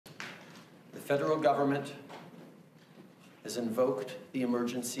federal government has invoked the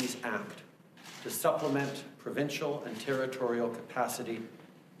Emergencies Act to supplement provincial and territorial capacity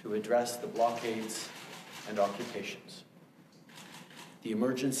to address the blockades and occupations. The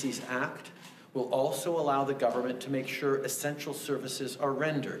Emergencies Act will also allow the government to make sure essential services are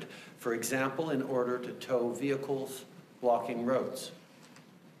rendered, for example, in order to tow vehicles blocking roads.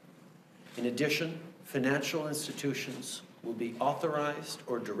 In addition, financial institutions will be authorized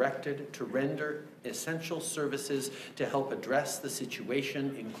or directed to render essential services to help address the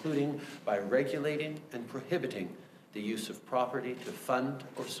situation, including by regulating and prohibiting the use of property to fund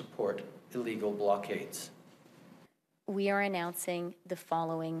or support illegal blockades. We are announcing the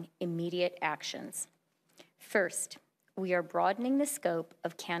following immediate actions. First, we are broadening the scope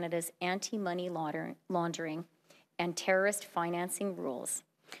of Canada's anti-money laundering and terrorist financing rules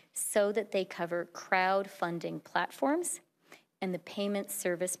so that they cover crowdfunding platforms and the payment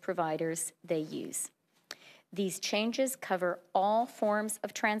service providers they use. These changes cover all forms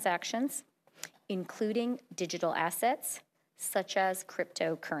of transactions, including digital assets, such as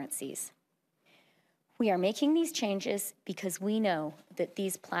cryptocurrencies. We are making these changes because we know that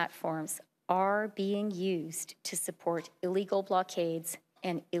these platforms are being used to support illegal blockades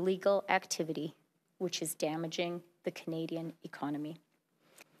and illegal activity, which is damaging the Canadian economy.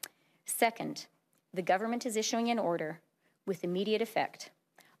 Second, the government is issuing an order with immediate effect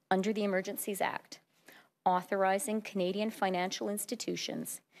under the Emergencies Act, authorizing Canadian financial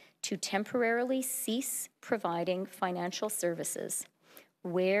institutions to temporarily cease providing financial services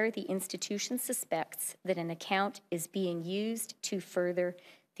where the institution suspects that an account is being used to further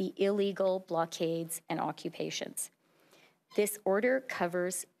the illegal blockades and occupations. This order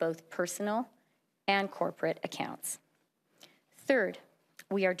covers both personal and corporate accounts. Third,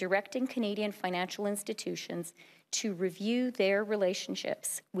 we are directing Canadian financial institutions to review their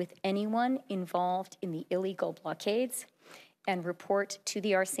relationships with anyone involved in the illegal blockades and report to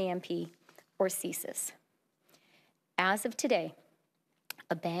the RCMP or CSIS. As of today,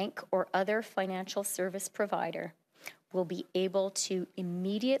 a bank or other financial service provider will be able to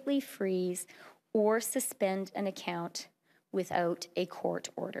immediately freeze or suspend an account without a court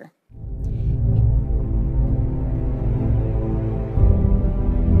order.